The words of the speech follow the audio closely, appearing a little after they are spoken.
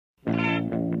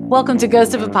Welcome to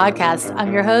Ghost of a Podcast.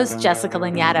 I'm your host, Jessica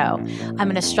Lanyadoo. I'm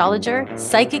an astrologer,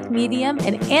 psychic medium,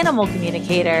 and animal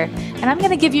communicator, and I'm going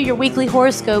to give you your weekly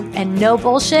horoscope and no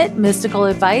bullshit mystical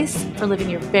advice for living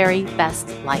your very best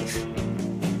life.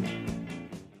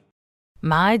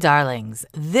 My darlings,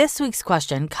 this week's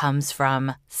question comes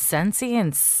from Sensi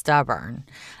and Stubborn,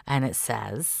 and it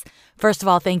says, first of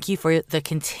all, thank you for the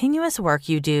continuous work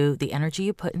you do. The energy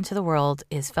you put into the world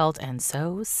is felt and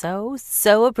so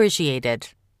appreciated.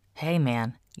 Hey,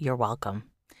 man, you're welcome.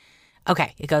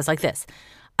 Okay, it goes like this.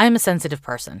 I'm a sensitive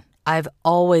person. I've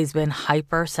always been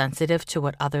hypersensitive to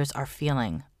what others are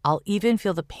feeling. I'll even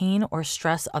feel the pain or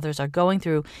stress others are going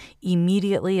through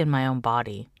immediately in my own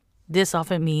body. This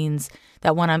often means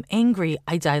that when I'm angry,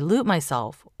 I dilute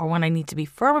myself, or when I need to be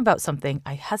firm about something,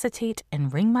 I hesitate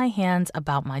and wring my hands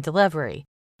about my delivery.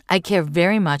 I care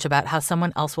very much about how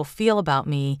someone else will feel about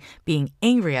me being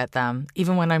angry at them,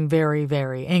 even when I'm very,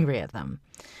 very angry at them.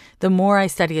 The more I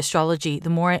study astrology,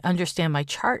 the more I understand my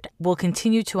chart will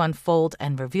continue to unfold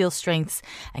and reveal strengths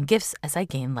and gifts as I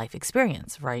gain life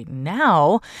experience. Right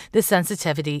now, this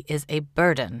sensitivity is a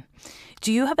burden.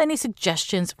 Do you have any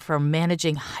suggestions for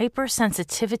managing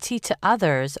hypersensitivity to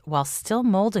others while still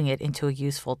molding it into a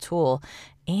useful tool?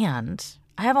 And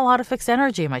I have a lot of fixed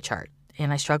energy in my chart,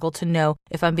 and I struggle to know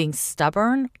if I'm being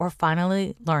stubborn or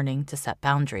finally learning to set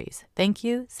boundaries. Thank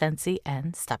you, Sensi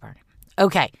and Stubborn.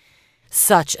 Okay.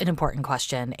 Such an important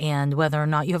question. And whether or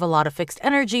not you have a lot of fixed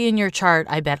energy in your chart,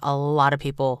 I bet a lot of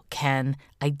people can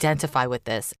identify with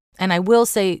this. And I will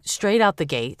say straight out the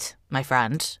gate, my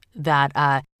friend,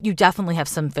 that you definitely have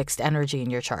some fixed energy in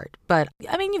your chart. But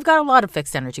I mean, you've got a lot of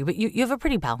fixed energy, but you have a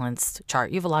pretty balanced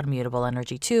chart. You have a lot of mutable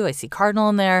energy too. I see cardinal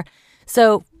in there.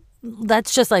 So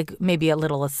that's just like maybe a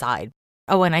little aside.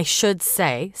 Oh, and I should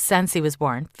say, Sensi was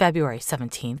born February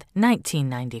 17th,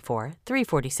 1994,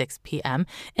 3:46 p.m.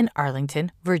 in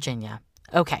Arlington, Virginia.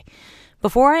 Okay,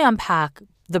 before I unpack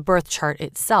the birth chart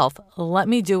itself, let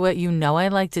me do what you know I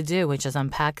like to do, which is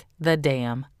unpack the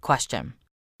damn question.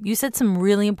 You said some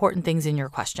really important things in your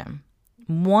question.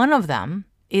 One of them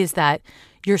is that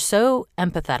you're so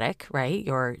empathetic, right?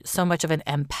 You're so much of an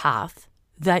empath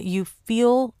that you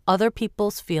feel other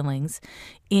people's feelings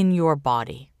in your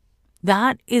body.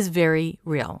 That is very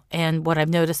real. And what I've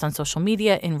noticed on social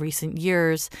media in recent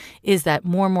years is that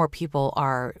more and more people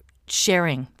are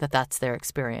sharing that that's their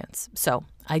experience. So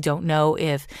I don't know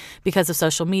if because of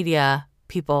social media,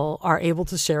 people are able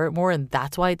to share it more and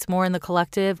that's why it's more in the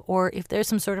collective, or if there's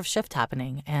some sort of shift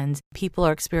happening and people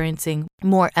are experiencing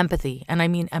more empathy. And I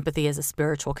mean empathy as a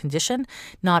spiritual condition,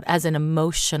 not as an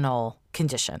emotional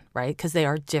condition, right? Because they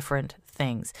are different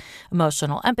things.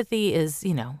 Emotional empathy is,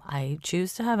 I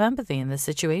choose to have empathy in this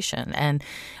situation. And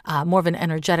more of an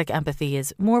energetic empathy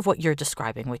is more of what you're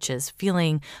describing, which is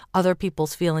feeling other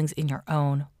people's feelings in your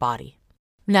own body.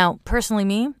 Now, personally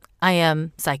me, I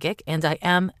am psychic and I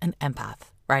am an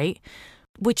empath, right?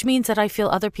 Which means that I feel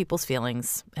other people's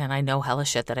feelings and I know hella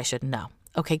shit that I shouldn't know.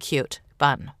 Okay, cute,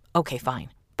 fun. Okay, fine.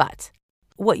 But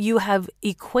what you have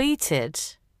equated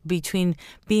between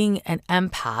being an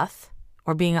empath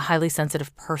or being a highly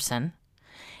sensitive person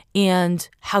and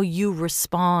how you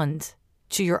respond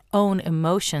to your own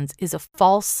emotions is a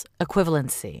false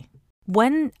equivalency.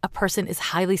 When a person is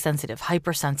highly sensitive,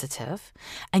 hypersensitive,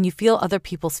 and you feel other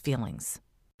people's feelings,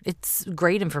 it's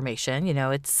great information.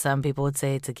 It's some people would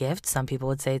say it's a gift. Some people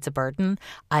would say it's a burden.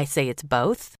 I say it's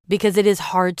both because it is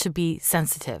hard to be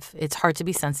sensitive. It's hard to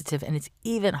be sensitive, and it's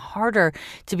even harder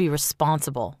to be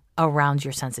responsible around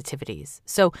your sensitivities.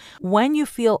 So when you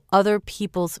feel other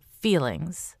people's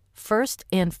feelings, first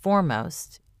and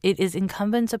foremost, it is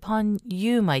incumbent upon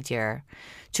you, my dear,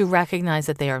 to recognize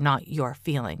that they are not your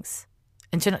feelings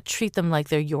and to not treat them like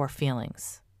they're your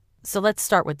feelings. So let's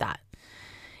start with that.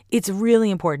 It's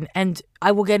really important. And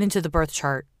I will get into the birth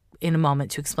chart in a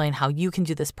moment to explain how you can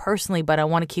do this personally, but I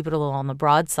want to keep it a little on the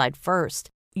broad side first.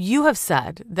 You have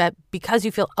said that because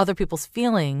you feel other people's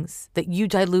feelings, that you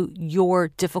dilute your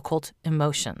difficult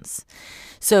emotions.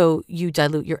 So you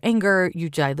dilute your anger, you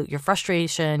dilute your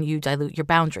frustration, you dilute your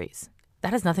boundaries.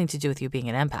 That has nothing to do with you being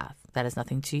an empath. That has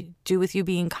nothing to do with you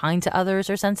being kind to others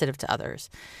or sensitive to others.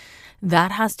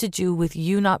 That has to do with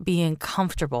you not being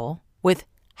comfortable with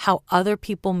how other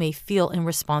people may feel in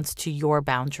response to your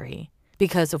boundary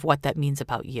because of what that means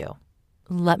about you.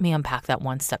 Let me unpack that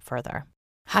one step further.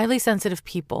 Highly sensitive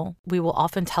people, we will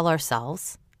often tell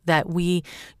ourselves that we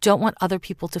don't want other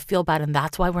people to feel bad, and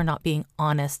that's why we're not being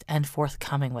honest and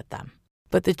forthcoming with them.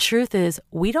 But the truth is,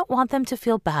 we don't want them to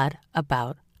feel bad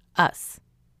about us.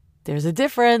 There's a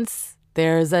difference.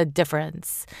 The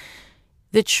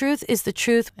truth is the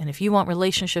truth, and if you want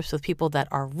relationships with people that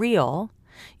are real,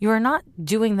 you are not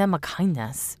doing them a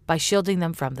kindness by shielding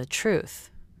them from the truth.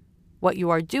 What you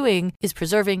are doing is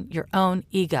preserving your own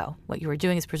ego. What you are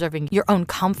doing is preserving your own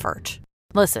comfort.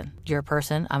 Listen, you're a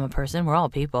person, I'm a person, we're all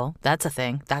people. That's a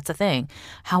thing.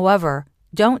 However,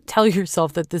 don't tell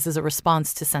yourself that this is a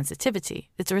response to sensitivity.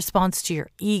 It's a response to your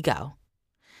ego.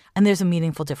 And there's a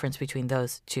meaningful difference between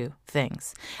those two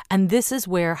things. And this is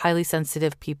where highly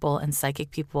sensitive people and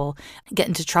psychic people get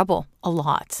into trouble a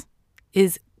lot,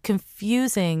 is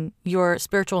confusing your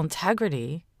spiritual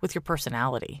integrity with your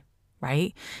personality,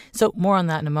 right? So more on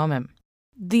that in a moment.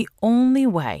 The only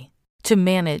way to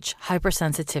manage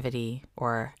hypersensitivity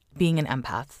or being an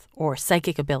empath or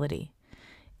psychic ability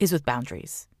is with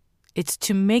boundaries. It's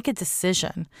to make a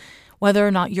decision whether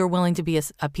or not you're willing to be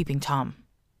a peeping Tom.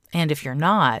 And if you're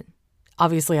not,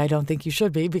 obviously I don't think you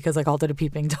should be because I called it a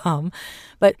peeping Tom.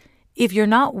 But if you're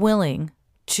not willing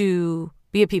to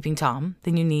be a peeping Tom,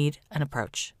 then you need an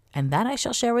approach. And that I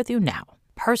shall share with you now.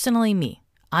 Personally, me,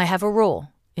 I have a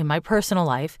rule in my personal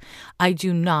life. I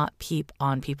do not peep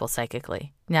on people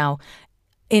psychically. Now,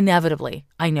 inevitably,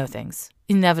 I know things.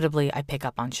 Inevitably, I pick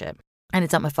up on shit. And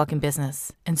it's not my fucking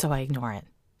business. And so I ignore it.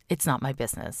 It's not my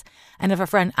business. And if a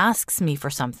friend asks me for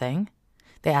something,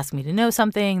 they ask me to know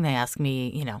something, they ask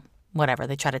me, whatever,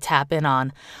 they try to tap in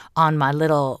on my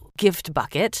little gift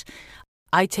bucket,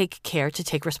 I take care to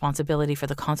take responsibility for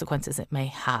the consequences it may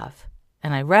have.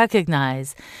 And I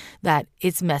recognize that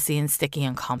it's messy and sticky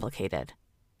and complicated.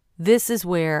 This is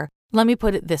where, let me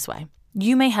put it this way.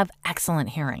 You may have excellent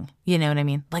hearing, you know what I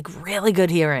mean? Like really good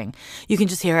hearing. You can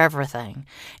just hear everything.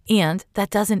 And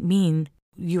that doesn't mean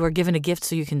you are given a gift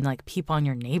so you can like peep on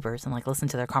your neighbors and like listen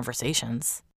to their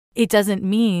conversations. It doesn't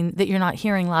mean that you're not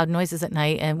hearing loud noises at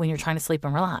night and when you're trying to sleep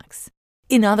and relax.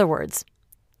 In other words,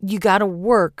 you got to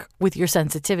work with your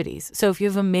sensitivities. So if you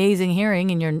have amazing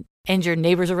hearing and your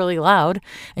neighbors are really loud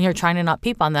and you're trying to not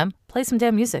peep on them, play some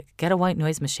damn music. Get a white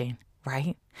noise machine,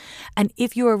 right? And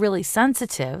if you are really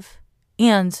sensitive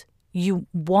and you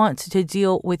want to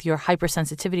deal with your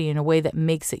hypersensitivity in a way that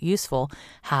makes it useful,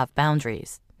 have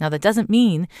boundaries. Now, that doesn't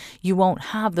mean you won't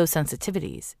have those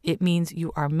sensitivities. It means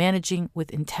you are managing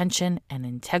with intention and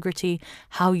integrity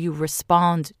how you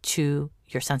respond to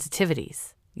your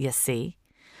sensitivities, you see?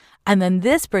 And then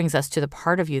this brings us to the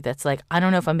part of you that's like, I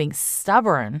don't know if I'm being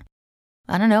stubborn.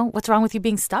 I don't know. What's wrong with you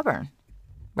being stubborn,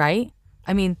 right?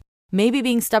 I mean, maybe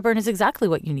being stubborn is exactly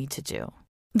what you need to do.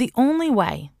 The only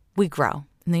way we grow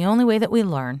and the only way that we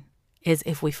learn is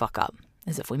if we fuck up,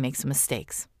 is if we make some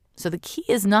mistakes. So the key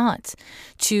is not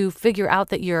to figure out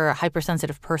that you're a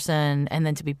hypersensitive person and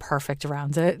then to be perfect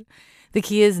around it. The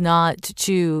key is not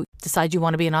to decide you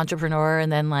want to be an entrepreneur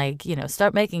and then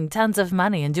start making tons of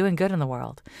money and doing good in the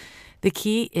world. The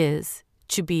key is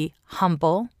to be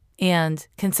humble and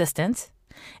consistent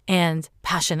and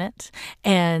passionate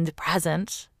and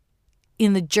present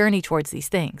in the journey towards these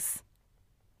things,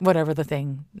 whatever the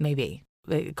thing may be.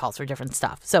 It calls for different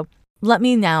stuff. So let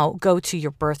me now go to your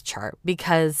birth chart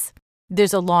because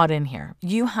there's a lot in here.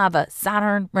 You have a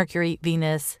Saturn, Mercury,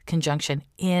 Venus conjunction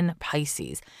in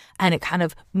Pisces, and it kind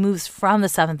of moves from the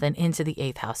 7th and into the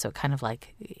 8th house. So it kind of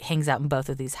like hangs out in both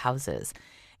of these houses.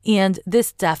 And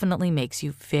this definitely makes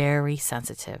you very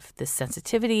sensitive. This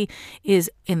sensitivity is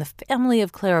in the family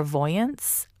of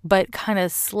clairvoyance, but kind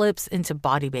of slips into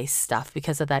body-based stuff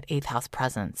because of that 8th house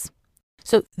presence.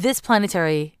 So this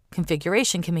planetary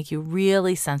configuration can make you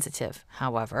really sensitive.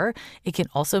 However, it can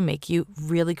also make you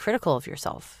really critical of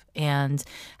yourself and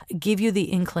give you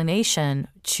the inclination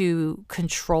to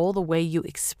control the way you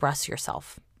express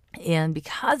yourself. And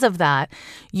because of that,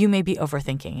 you may be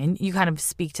overthinking. And you kind of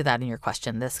speak to that in your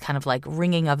question. This kind of like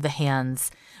wringing of the hands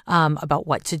about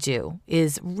what to do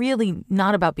is really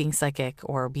not about being psychic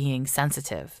or being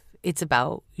sensitive. It's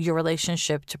about your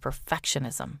relationship to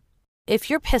perfectionism.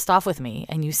 If you're pissed off with me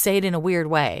and you say it in a weird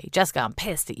way, Jessica, I'm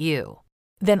pissed at you,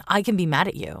 then I can be mad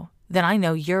at you. Then I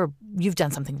know you've done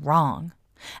something wrong.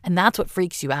 And that's what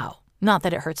freaks you out. Not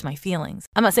that it hurts my feelings.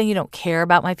 I'm not saying you don't care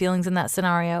about my feelings in that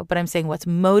scenario, but I'm saying what's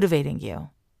motivating you.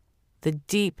 The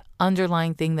deep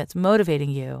underlying thing that's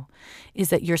motivating you is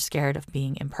that you're scared of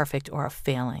being imperfect or of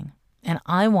failing. And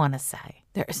I want to say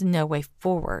there is no way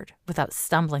forward without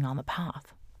stumbling on the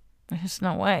path. There's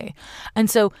no way. And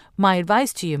so my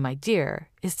advice to you, my dear,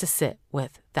 is to sit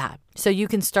with that. So you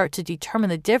can start to determine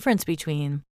the difference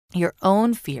between your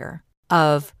own fear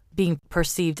of being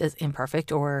perceived as imperfect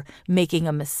or making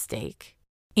a mistake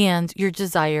and your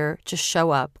desire to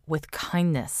show up with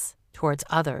kindness towards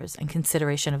others and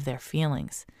consideration of their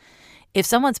feelings. If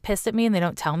someone's pissed at me and they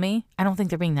don't tell me, I don't think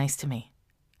they're being nice to me.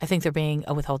 I think they're being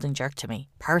a withholding jerk to me,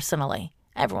 personally.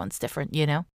 Everyone's different, you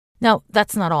know? Now,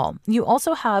 that's not all. You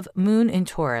also have Moon in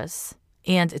Taurus,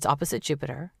 and it's opposite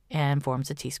Jupiter and forms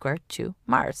a T-square to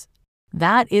Mars.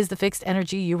 That is the fixed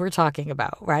energy you were talking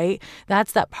about, right?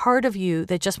 That's that part of you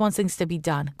that just wants things to be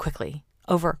done quickly,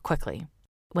 over quickly.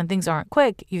 When things aren't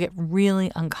quick, you get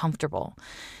really uncomfortable.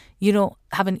 You don't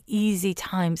have an easy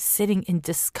time sitting in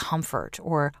discomfort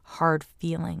or hard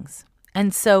feelings.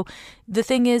 And so the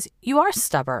thing is, you are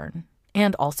stubborn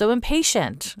and also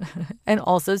impatient and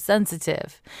also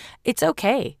sensitive. It's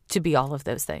okay to be all of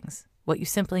those things. What you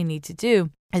simply need to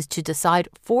do is to decide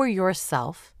for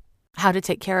yourself how to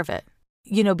take care of it.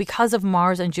 Because of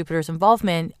Mars and Jupiter's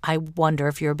involvement, I wonder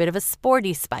if you're a bit of a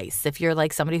sporty spice, if you're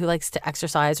like somebody who likes to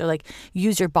exercise or like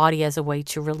use your body as a way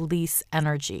to release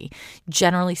energy.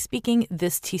 Generally speaking,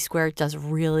 this T-square does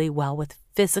really well with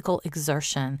physical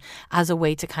exertion as a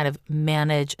way to kind of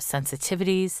manage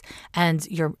sensitivities and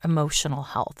your emotional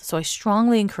health. So I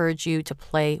strongly encourage you to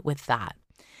play with that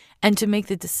and to make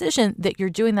the decision that you're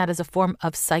doing that as a form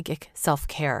of psychic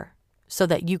self-care, so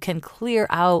that you can clear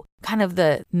out kind of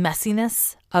the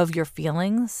messiness of your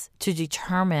feelings to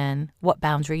determine what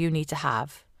boundary you need to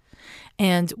have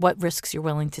and what risks you're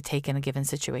willing to take in a given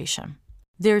situation.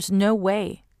 There's no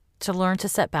way to learn to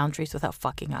set boundaries without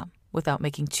fucking up, without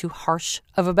making too harsh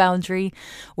of a boundary,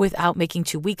 without making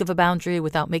too weak of a boundary,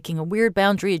 without making a weird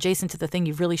boundary adjacent to the thing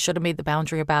you really should have made the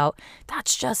boundary about.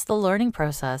 That's just the learning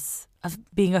process of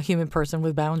being a human person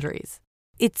with boundaries.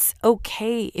 It's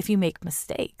okay if you make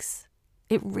mistakes.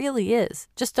 It really is.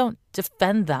 Just don't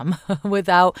defend them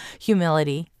without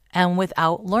humility and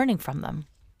without learning from them.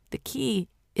 The key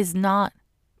is not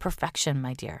perfection,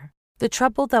 my dear. The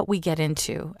trouble that we get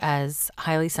into as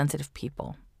highly sensitive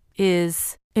people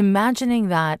is imagining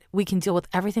that we can deal with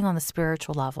everything on the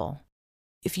spiritual level.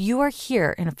 If you are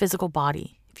here in a physical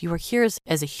body, if you are here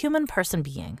as a human person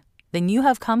being, then you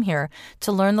have come here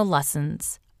to learn the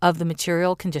lessons of the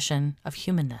material condition of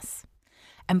humanness.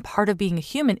 And part of being a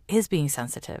human is being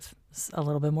sensitive. It's a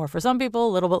little bit more for some people,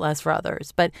 a little bit less for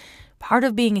others. But part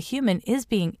of being a human is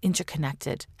being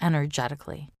interconnected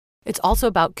energetically. It's also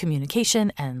about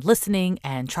communication and listening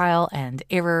and trial and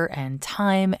error and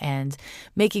time and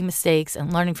making mistakes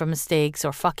and learning from mistakes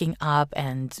or fucking up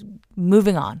and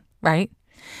moving on, right?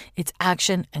 It's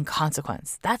action and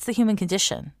consequence. That's the human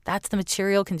condition. That's the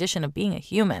material condition of being a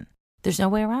human. There's no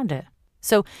way around it.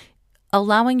 So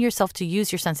allowing yourself to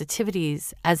use your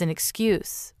sensitivities as an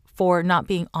excuse for not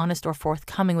being honest or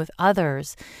forthcoming with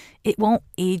others, it won't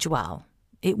age well.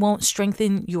 It won't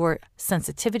strengthen your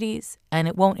sensitivities and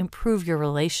it won't improve your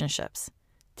relationships.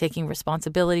 Taking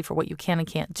responsibility for what you can and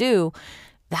can't do,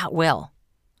 that will.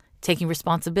 Taking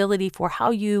responsibility for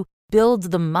how you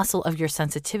build the muscle of your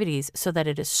sensitivities so that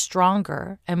it is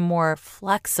stronger and more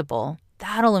flexible,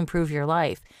 that'll improve your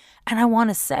life. And I want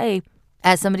to say,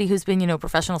 as somebody who's been, a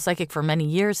professional psychic for many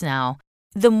years now,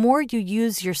 the more you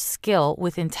use your skill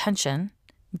with intention,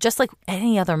 just like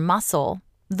any other muscle,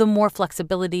 the more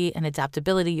flexibility and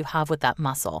adaptability you have with that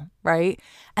muscle, right?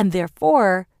 And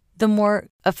therefore, the more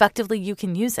effectively you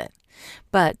can use it.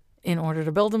 But in order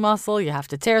to build a muscle, you have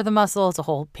to tear the muscle. It's a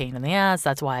whole pain in the ass.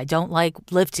 That's why I don't like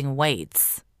lifting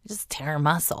weights. Just tear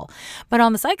muscle. But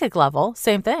on the psychic level,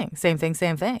 same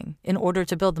thing. In order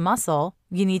to build the muscle,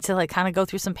 you need to kind of go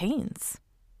through some pains.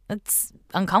 It's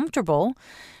uncomfortable,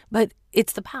 but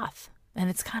it's the path. And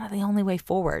it's kind of the only way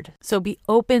forward. So be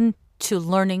open to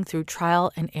learning through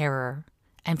trial and error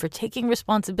and for taking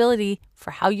responsibility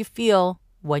for how you feel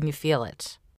when you feel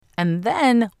it. And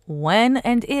then when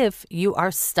and if you are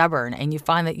stubborn and you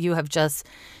find that you have just,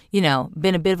 been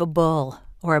a bit of a bull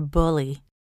or a bully,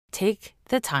 take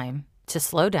the time to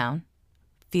slow down,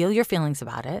 feel your feelings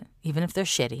about it, even if they're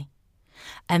shitty,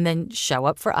 and then show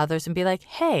up for others and be like,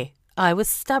 hey, I was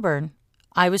stubborn.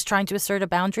 I was trying to assert a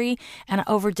boundary and I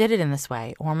overdid it in this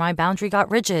way, or my boundary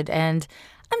got rigid and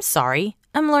I'm sorry.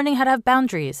 I'm learning how to have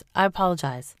boundaries. I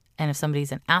apologize. And if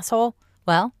somebody's an asshole,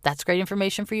 well, that's great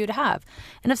information for you to have.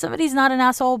 And if somebody's not an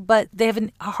asshole, but they have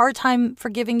a hard time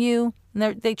forgiving you,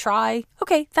 and they try,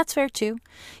 okay, that's fair too.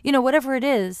 Whatever it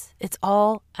is, it's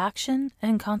all action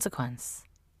and consequence.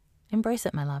 Embrace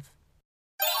it, my love.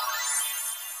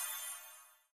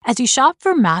 As you shop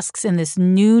for masks in this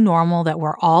new normal that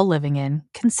we're all living in,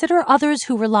 consider others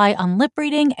who rely on lip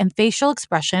reading and facial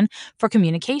expression for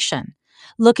communication.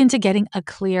 Look into getting a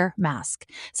clear mask,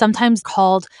 sometimes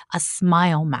called a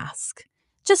smile mask.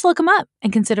 Just look them up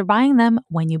and consider buying them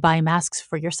when you buy masks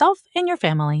for yourself and your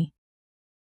family.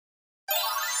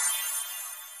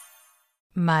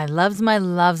 My loves, my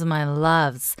loves, my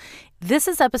loves. This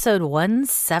is episode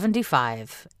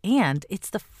 175, and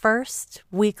it's the first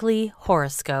weekly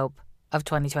horoscope of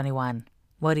 2021.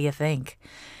 What do you think?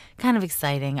 kind of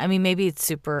exciting. I mean, maybe it's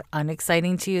super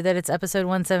unexciting to you that it's episode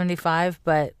 175,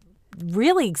 but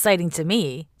really exciting to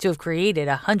me to have created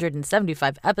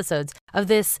 175 episodes of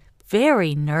this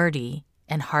very nerdy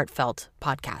and heartfelt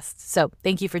podcast. So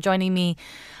thank you for joining me,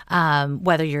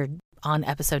 whether you're on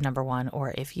episode number 1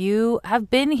 or if you have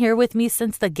been here with me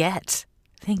since the get.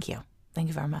 Thank you. Thank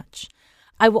you very much.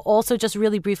 I will also just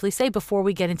really briefly say before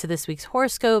we get into this week's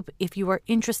horoscope, if you are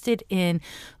interested in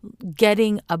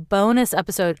getting a bonus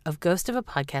episode of Ghost of a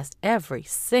Podcast every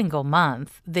single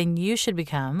month, then you should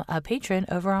become a patron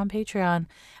over on Patreon.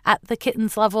 At the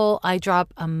kittens level, I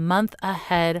drop a month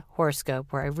ahead horoscope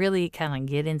where I really kind of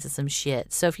get into some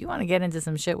shit. So if you want to get into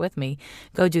some shit with me,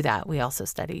 go do that. We also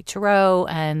study tarot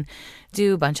and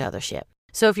do a bunch of other shit.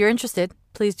 So if you're interested,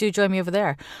 please do join me over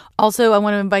there. Also, I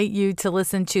want to invite you to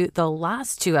listen to the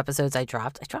last 2 episodes I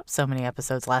dropped. I dropped so many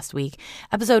episodes last week.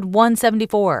 Episode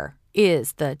 174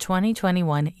 is the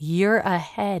 2021 Year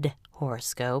Ahead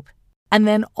horoscope. And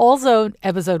then also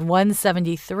episode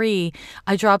 173,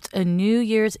 I dropped a New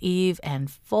Year's Eve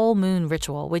and full moon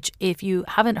ritual, which if you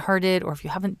haven't heard it or if you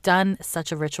haven't done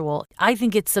such a ritual, I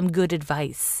think it's some good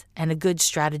advice and a good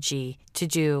strategy to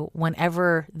do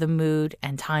whenever the mood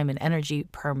and time and energy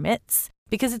permits,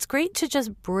 because it's great to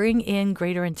just bring in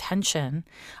greater intention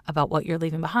about what you're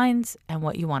leaving behind and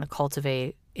what you want to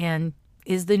cultivate. And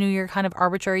is the new year kind of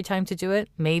arbitrary time to do it?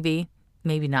 Maybe,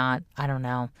 maybe not. I don't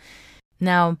know.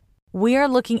 Now, we are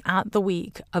looking at the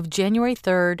week of January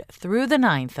 3rd through the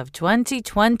 9th of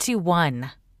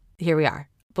 2021. Here we are.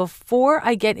 Before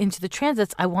I get into the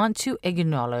transits, I want to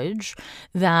acknowledge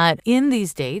that in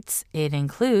these dates, it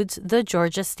includes the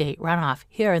Georgia state runoff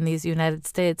here in these United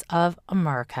States of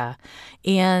America.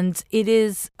 And it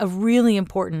is a really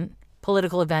important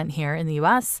political event here in the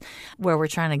U.S. where we're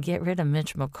trying to get rid of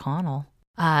Mitch McConnell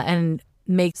and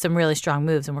make some really strong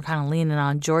moves, and we're kind of leaning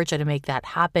on Georgia to make that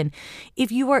happen.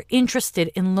 If you are interested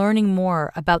in learning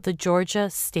more about the Georgia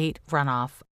state runoff,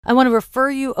 I want to refer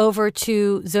you over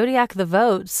to Zodiac the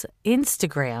Vote's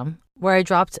Instagram, where I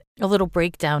dropped a little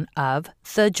breakdown of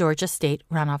the Georgia state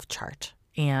runoff chart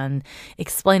and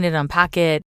explain it, unpack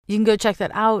it. You can go check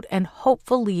that out, and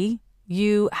hopefully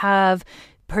you have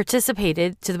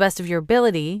participated to the best of your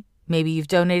ability. Maybe you've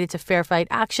donated to Fair Fight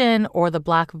Action or the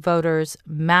Black Voters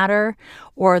Matter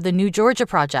or the New Georgia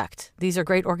Project. These are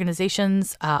great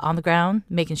organizations on the ground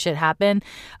making shit happen.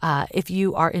 If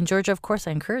you are in Georgia, of course,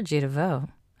 I encourage you to vote.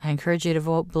 I encourage you to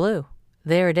vote blue.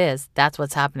 There it is. That's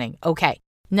what's happening. Okay,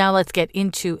 now let's get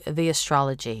into the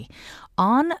astrology.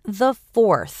 On the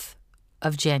 4th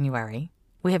of January,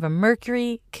 we have a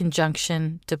Mercury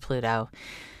conjunction to Pluto.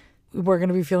 We're going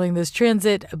to be feeling this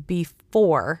transit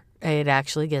before it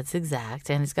actually gets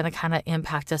exact, and it's going to kind of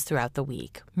impact us throughout the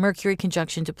week. Mercury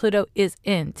conjunction to Pluto is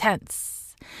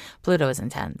intense. Pluto is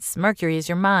intense. Mercury is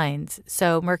your mind.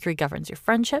 So Mercury governs your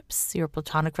friendships, your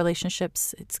platonic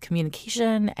relationships. It's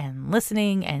communication and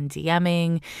listening and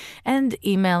DMing and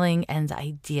emailing and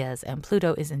ideas. And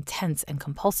Pluto is intense and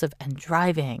compulsive and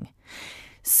driving.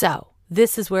 So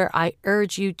this is where I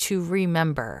urge you to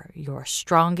remember your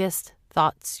strongest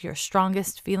thoughts, your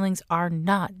strongest feelings are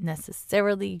not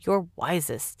necessarily your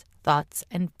wisest thoughts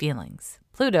and feelings.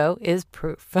 Pluto is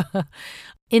proof.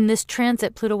 In this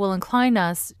transit, Pluto will incline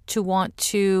us to want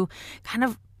to kind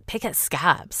of pick at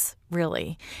scabs,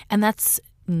 really. And that's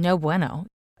no bueno.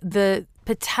 The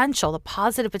potential, the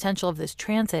positive potential of this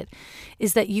transit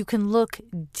is that you can look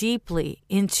deeply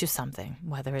into something,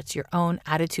 whether it's your own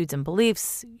attitudes and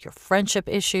beliefs, your friendship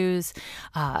issues,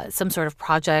 some sort of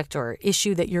project or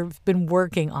issue that you've been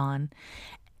working on,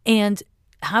 and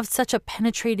have such a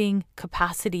penetrating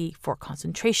capacity for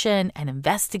concentration and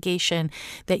investigation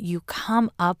that you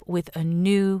come up with a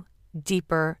new,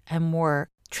 deeper, and more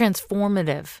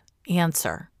transformative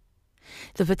answer.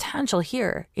 The potential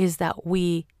here is that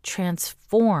we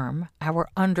transform our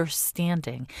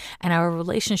understanding and our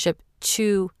relationship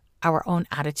to our own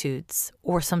attitudes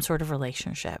or some sort of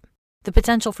relationship. The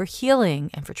potential for healing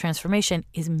and for transformation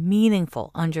is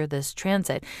meaningful under this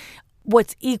transit.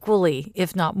 What's equally,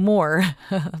 if not more,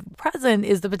 present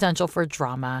is the potential for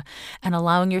drama and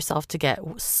allowing yourself to get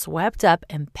swept up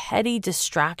in petty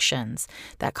distractions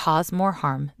that cause more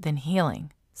harm than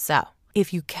healing. So,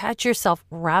 if you catch yourself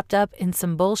wrapped up in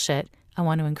some bullshit, I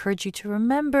want to encourage you to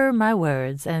remember my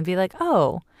words and be like,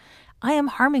 oh, I am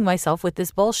harming myself with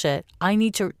this bullshit. I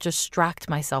need to distract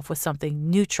myself with something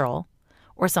neutral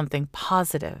or something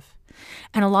positive.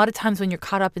 And a lot of times when you're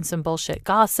caught up in some bullshit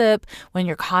gossip, when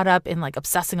you're caught up in like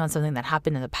obsessing on something that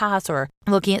happened in the past or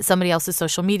looking at somebody else's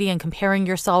social media and comparing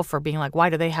yourself or being like, why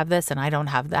do they have this and I don't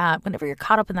have that? Whenever you're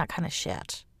caught up in that kind of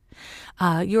shit,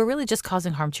 you're really just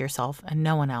causing harm to yourself and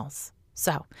no one else.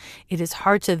 So it is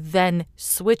hard to then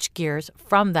switch gears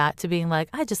from that to being like,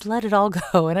 I just let it all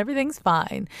go and everything's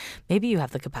fine. Maybe you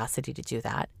have the capacity to do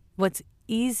that. What's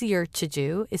easier to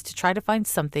do is to try to find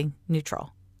something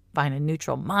neutral. Find a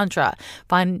neutral mantra,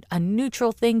 find a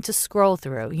neutral thing to scroll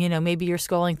through. Maybe you're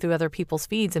scrolling through other people's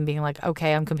feeds and being like,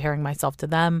 okay, I'm comparing myself to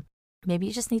them. Maybe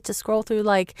you just need to scroll through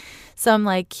like some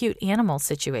like cute animal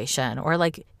situation or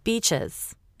like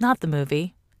beaches, not the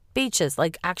movie. Beaches,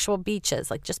 like actual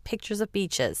beaches, like just pictures of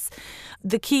beaches.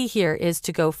 The key here is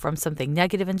to go from something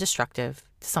negative and destructive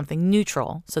to something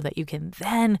neutral so that you can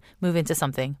then move into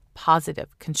something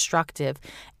positive, constructive,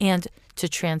 and to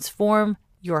transform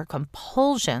your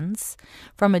compulsions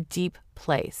from a deep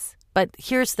place. But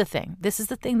here's the thing. This is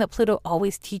the thing that Pluto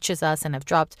always teaches us, and I've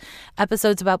dropped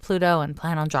episodes about Pluto and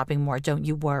plan on dropping more, don't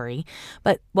you worry.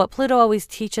 But what Pluto always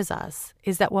teaches us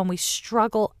is that when we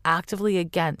struggle actively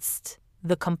against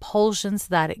the compulsions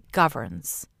that it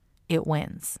governs, it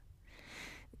wins.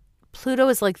 Pluto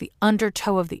is like the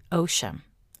undertow of the ocean.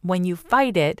 When you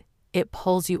fight it, it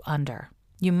pulls you under.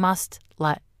 You must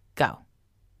let go.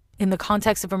 In the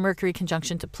context of a Mercury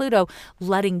conjunction to Pluto,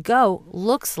 letting go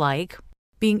looks like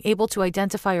being able to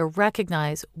identify or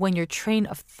recognize when your train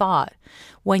of thought,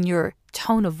 when your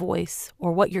tone of voice,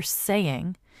 or what you're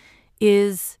saying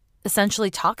is essentially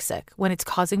toxic, when it's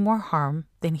causing more harm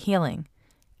than healing.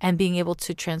 And being able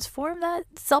to transform that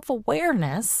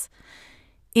self-awareness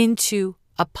into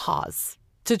a pause,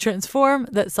 to transform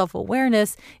that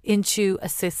self-awareness into a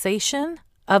cessation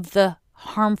of the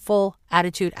harmful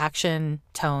attitude, action,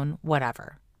 tone,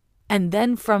 whatever. And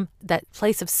then from that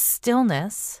place of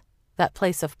stillness, that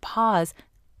place of pause,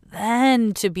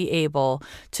 then to be able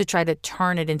to try to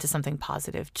turn it into something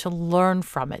positive, to learn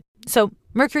from it. So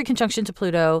Mercury conjunction to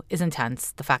Pluto is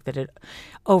intense. The fact that it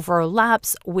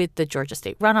overlaps with the Georgia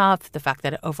state runoff, the fact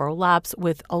that it overlaps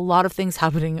with a lot of things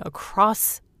happening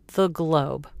across the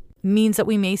globe means that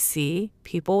we may see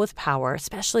people with power,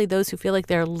 especially those who feel like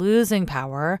they're losing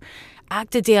power,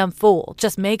 act a damn fool,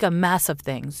 just make a mess of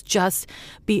things, just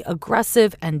be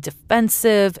aggressive and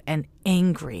defensive and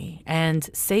angry and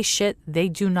say shit they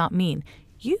do not mean.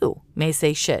 You may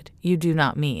say shit you do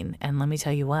not mean. And let me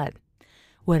tell you what,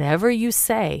 whatever you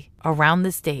say around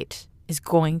this date is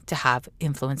going to have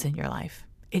influence in your life.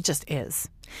 It just is.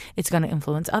 It's going to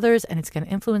influence others and it's going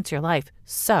to influence your life.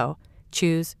 So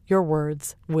choose your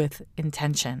words with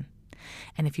intention.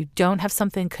 And if you don't have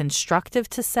something constructive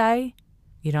to say,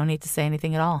 you don't need to say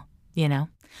anything at all,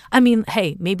 I mean,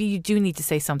 hey, maybe you do need to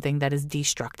say something that is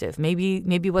destructive.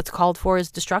 Maybe what's called for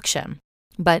is destruction.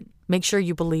 But make sure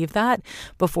you believe that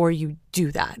before you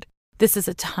do that. This is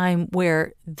a time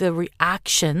where the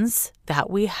reactions that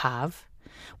we have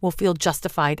will feel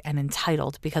justified and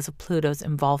entitled because of Pluto's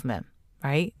involvement,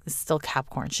 right? It's still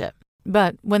Capricorn shit.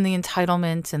 But when the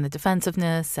entitlement and the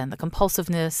defensiveness and the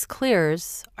compulsiveness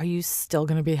clears, are you still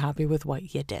going to be happy with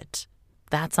what you did?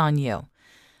 That's on you.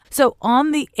 So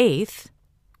on the 8th,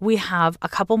 we have a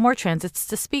couple more transits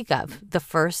to speak of. The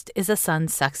first is a Sun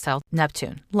sextile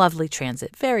Neptune. Lovely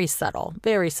transit. Very subtle,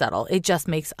 very subtle. It just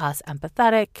makes us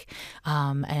empathetic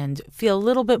and feel a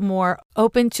little bit more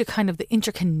open to kind of the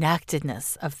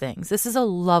interconnectedness of things. This is a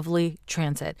lovely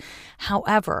transit.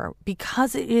 However,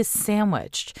 because it is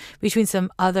sandwiched between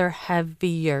some other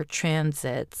heavier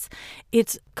transits,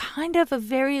 it's kind of a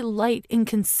very light,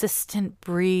 inconsistent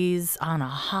breeze on a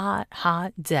hot,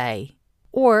 hot day.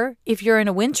 Or if you're in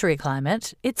a wintry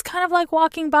climate, it's kind of like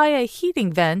walking by a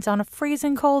heating vent on a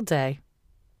freezing cold day,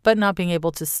 but not being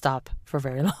able to stop for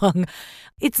very long.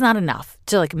 It's not enough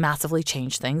to massively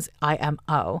change things,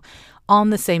 IMO. On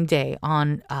the same day,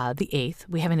 on the 8th,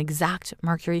 we have an exact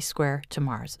Mercury square to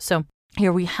Mars. So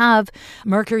here we have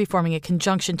Mercury forming a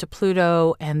conjunction to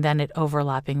Pluto and then it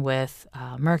overlapping with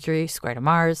Mercury square to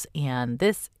Mars. And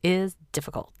this is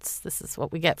difficult. This is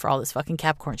what we get for all this fucking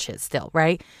Capricorn shit still,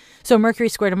 right? So Mercury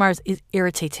square to Mars is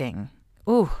irritating.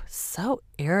 Ooh, so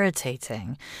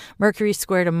irritating. Mercury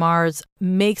square to Mars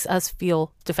makes us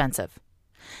feel defensive.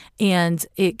 And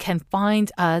it can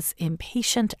find us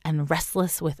impatient and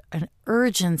restless with an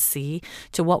urgency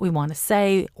to what we want to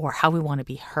say or how we want to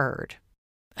be heard.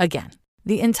 Again,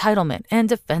 the entitlement and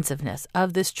defensiveness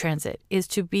of this transit is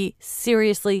to be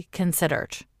seriously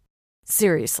considered.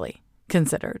 Seriously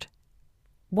considered.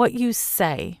 What you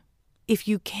say, if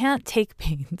you can't take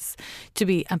pains to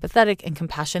be empathetic and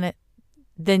compassionate,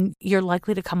 then you're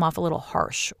likely to come off a little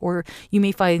harsh, or you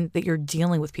may find that you're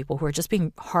dealing with people who are just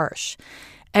being harsh.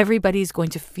 Everybody's going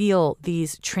to feel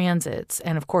these transits.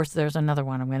 And of course, there's another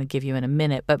one I'm going to give you in a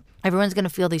minute, but everyone's going to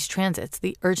feel these transits,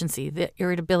 the urgency, the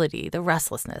irritability, the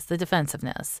restlessness, the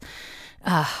defensiveness.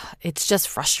 It's just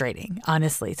frustrating,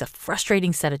 honestly. It's a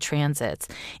frustrating set of transits.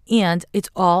 And it's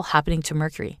all happening to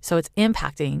Mercury. So it's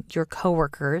impacting your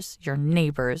coworkers, your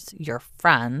neighbors, your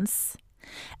friends,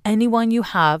 anyone you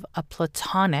have a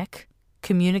platonic,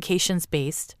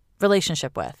 communications-based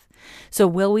relationship with. So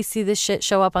will we see this shit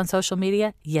show up on social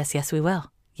media? Yes, we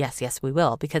will. Yes, we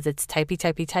will, because it's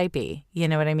typey. You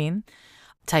know what I mean?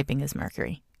 Typing is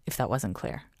Mercury, if that wasn't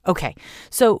clear. Okay,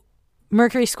 so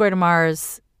Mercury square to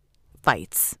Mars,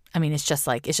 fights. I mean, it's just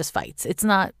fights. It's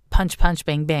not punch,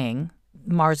 bang, bang.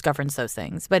 Mars governs those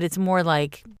things, but it's more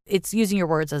like it's using your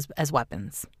words as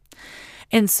weapons.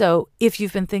 And so if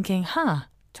you've been thinking,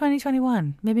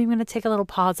 2021, maybe I'm going to take a little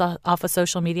pause off of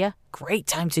social media. Great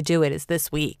time to do it is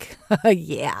this week.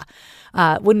 Yeah.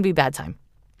 Wouldn't be a bad time,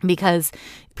 because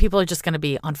people are just going to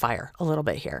be on fire a little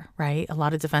bit here, right? A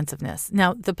lot of defensiveness.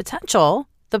 Now, the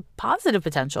positive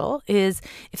potential is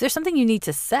if there's something you need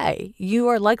to say, you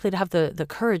are likely to have the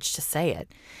courage to say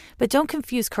it. But don't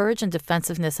confuse courage and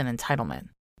defensiveness and entitlement.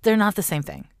 They're not the same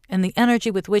thing. And the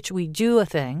energy with which we do a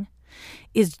thing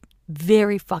is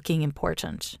very fucking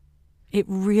important. It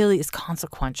really is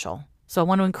consequential. So I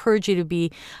want to encourage you to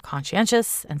be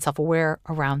conscientious and self-aware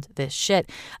around this shit,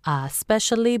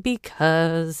 especially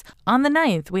because on the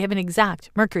 9th, we have an exact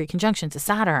Mercury conjunction to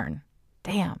Saturn.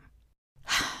 Damn.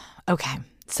 Okay,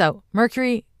 so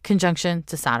Mercury conjunction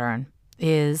to Saturn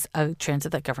is a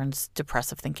transit that governs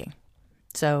depressive thinking.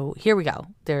 So here we go.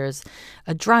 There's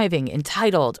a driving,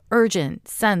 entitled, urgent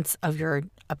sense of your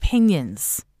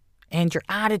opinions and your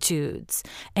attitudes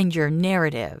and your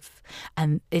narrative.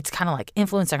 And it's kind of like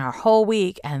influencing our whole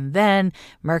week. And then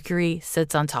Mercury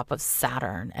sits on top of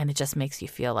Saturn, and it just makes you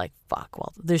feel like, fuck,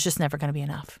 well, there's just never going to be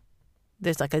enough.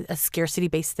 There's like a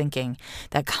scarcity-based thinking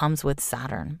that comes with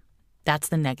Saturn. That's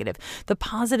the negative. The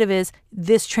positive is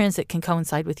this transit can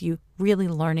coincide with you really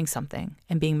learning something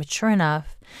and being mature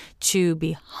enough to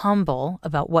be humble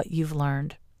about what you've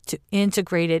learned, to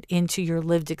integrate it into your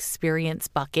lived experience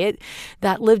bucket.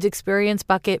 That lived experience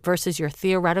bucket versus your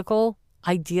theoretical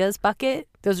ideas bucket,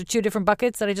 those are two different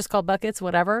buckets that I just call buckets,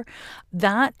 whatever.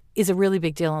 That is a really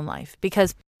big deal in life,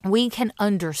 because we can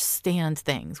understand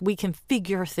things. We can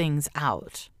figure things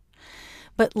out.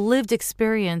 But lived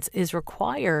experience is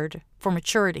required for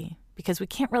maturity, because we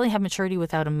can't really have maturity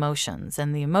without emotions.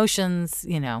 And the emotions,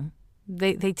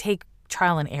 they take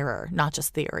trial and error, not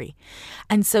just theory.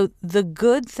 And so the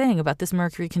good thing about this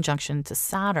Mercury conjunction to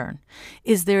Saturn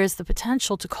is there is the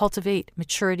potential to cultivate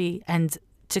maturity and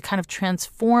to kind of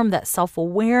transform that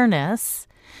self-awareness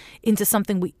into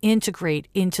something we integrate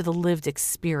into the lived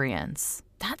experience.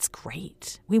 That's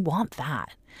great. We want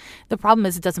that. The problem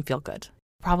is it doesn't feel good.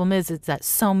 The problem is that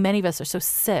so many of us are so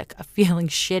sick of feeling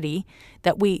shitty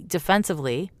that we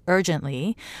defensively,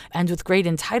 urgently, and with great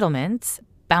entitlement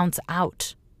bounce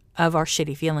out of our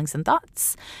shitty feelings and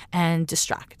thoughts and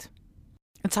distract.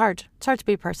 It's hard. It's hard to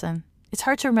be a person. It's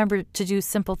hard to remember to do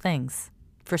simple things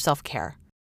for self-care.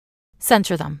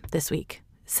 Center them this week.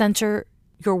 Center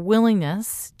your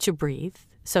willingness to breathe.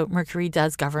 So Mercury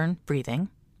does govern breathing.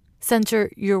 Center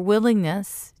your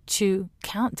willingness to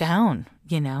count down.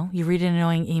 You read an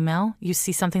annoying email, you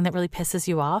see something that really pisses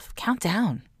you off, count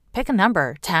down. Pick a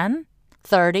number, 10,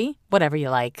 30, whatever you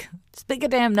like. Just pick a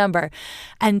damn number.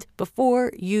 And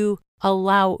before you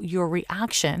allow your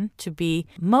reaction to be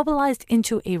mobilized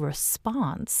into a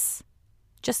response,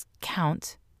 just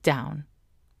count down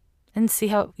and see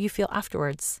how you feel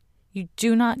afterwards. You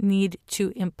do not need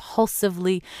to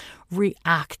impulsively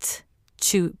react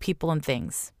to people and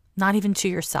things, not even to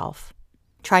yourself.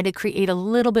 Try to create a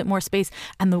little bit more space.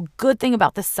 And the good thing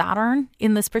about the Saturn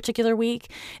in this particular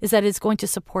week is that it's going to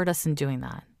support us in doing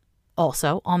that.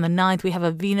 Also, on the 9th, we have a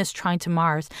Venus trine to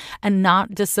Mars, and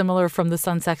not dissimilar from the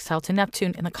Sun sextile to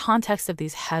Neptune. In the context of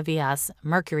these heavy-ass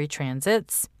Mercury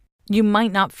transits, you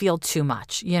might not feel too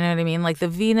much. You know what I mean? Like the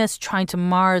Venus trine to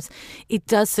Mars, it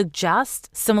does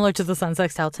suggest, similar to the Sun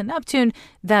sextile to Neptune,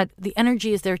 that the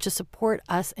energy is there to support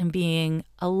us in being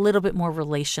a little bit more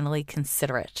relationally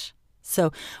considerate.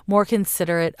 So more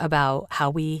considerate about how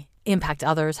we impact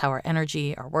others, how our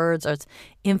energy, our words are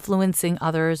influencing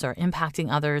others or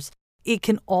impacting others. It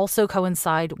can also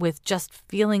coincide with just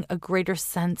feeling a greater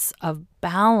sense of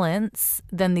balance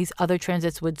than these other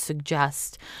transits would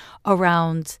suggest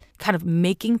around kind of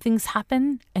making things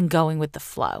happen and going with the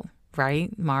flow,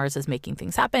 right? Mars is making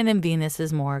things happen and Venus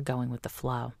is more going with the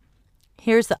flow.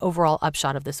 Here's the overall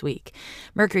upshot of this week.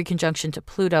 Mercury conjunction to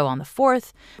Pluto on the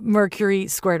 4th, Mercury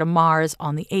square to Mars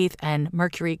on the 8th, and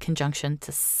Mercury conjunction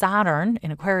to Saturn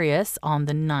in Aquarius on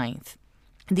the 9th.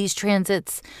 These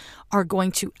transits are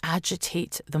going to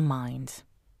agitate the mind.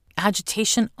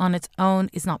 Agitation on its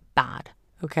own is not bad.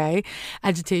 Okay.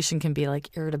 Agitation can be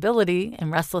like irritability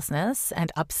and restlessness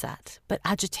and upset. But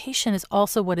agitation is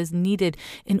also what is needed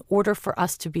in order for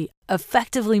us to be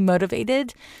effectively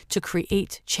motivated to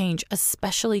create change,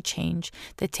 especially change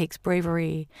that takes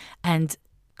bravery and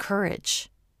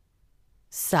courage.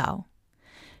 So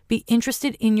be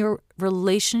interested in your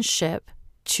relationship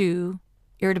to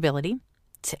irritability,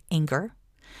 to anger.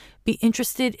 Be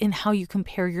interested in how you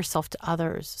compare yourself to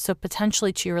others. So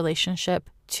potentially to your relationship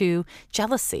to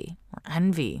jealousy or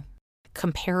envy,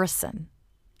 comparison.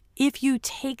 If you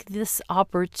take this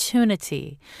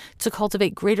opportunity to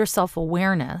cultivate greater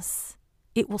self-awareness,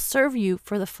 it will serve you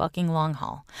for the fucking long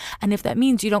haul. And if that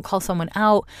means you don't call someone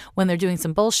out when they're doing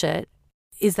some bullshit,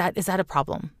 is that a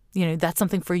problem? That's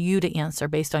something for you to answer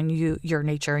based on your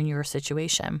nature and your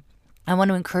situation. I want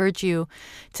to encourage you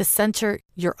to center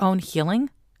your own healing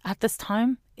at this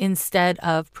time instead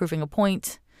of proving a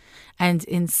point and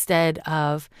instead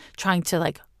of trying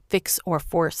to fix or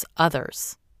force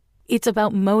others. It's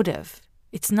about motive.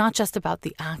 It's not just about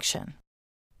the action.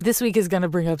 This week is going to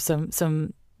bring up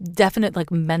some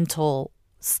definite mental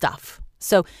stuff.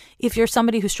 So if you're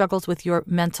somebody who struggles with your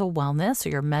mental wellness or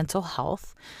your mental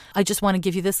health, I just want to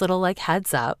give you this little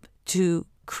heads up to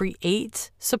create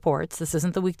supports. This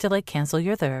isn't the week to cancel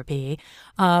your therapy.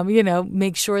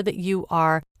 Make sure that you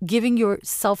are giving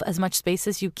yourself as much space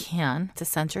as you can to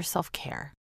center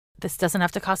self-care. This doesn't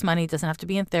have to cost money. It doesn't have to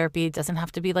be in therapy. It doesn't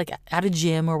have to be at a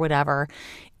gym or whatever.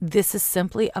 This is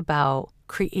simply about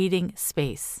creating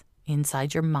space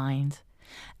inside your mind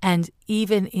and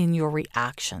even in your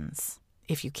reactions,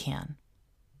 if you can.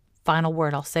 Final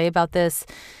word I'll say about this,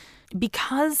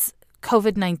 because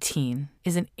COVID-19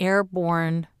 is an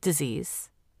airborne disease,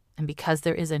 and because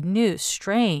there is a new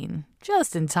strain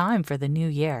just in time for the new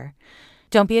year,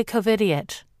 don't be a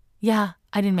COVIDiot. Yeah,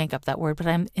 I didn't make up that word, but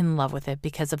I'm in love with it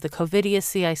because of the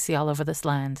COVIDiocy I see all over this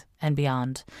land and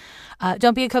beyond.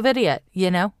 Don't be a COVIDiot,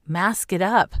 mask it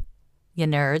up, you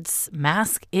nerds.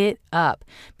 Mask it up.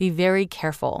 Be very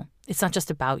careful. It's not just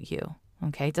about you,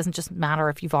 okay? It doesn't just matter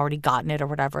if you've already gotten it or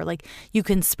whatever. You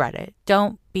can spread it.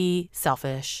 Don't be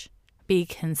selfish. Be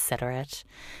considerate.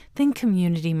 Think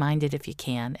community-minded if you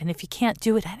can. And if you can't,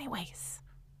 do it anyways.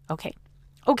 Okay.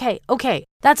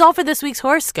 That's all for this week's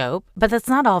horoscope, but that's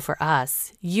not all for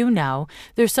us.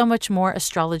 There's so much more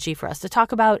astrology for us to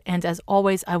talk about. And as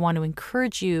always, I want to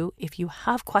encourage you, if you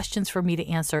have questions for me to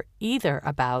answer either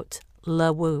about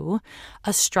La Woo,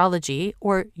 astrology,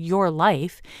 or your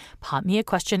life, pop me a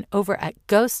question over at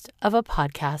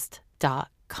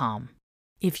ghostofapodcast.com.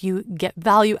 If you get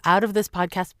value out of this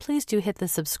podcast, please do hit the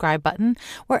subscribe button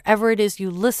wherever it is you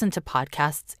listen to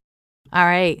podcasts. All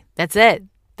right, that's it.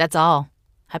 That's all.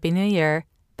 Happy New Year.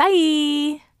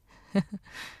 Bye.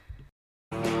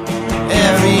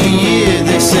 Every year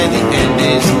they say the end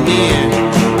is near,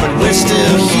 but we're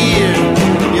still here.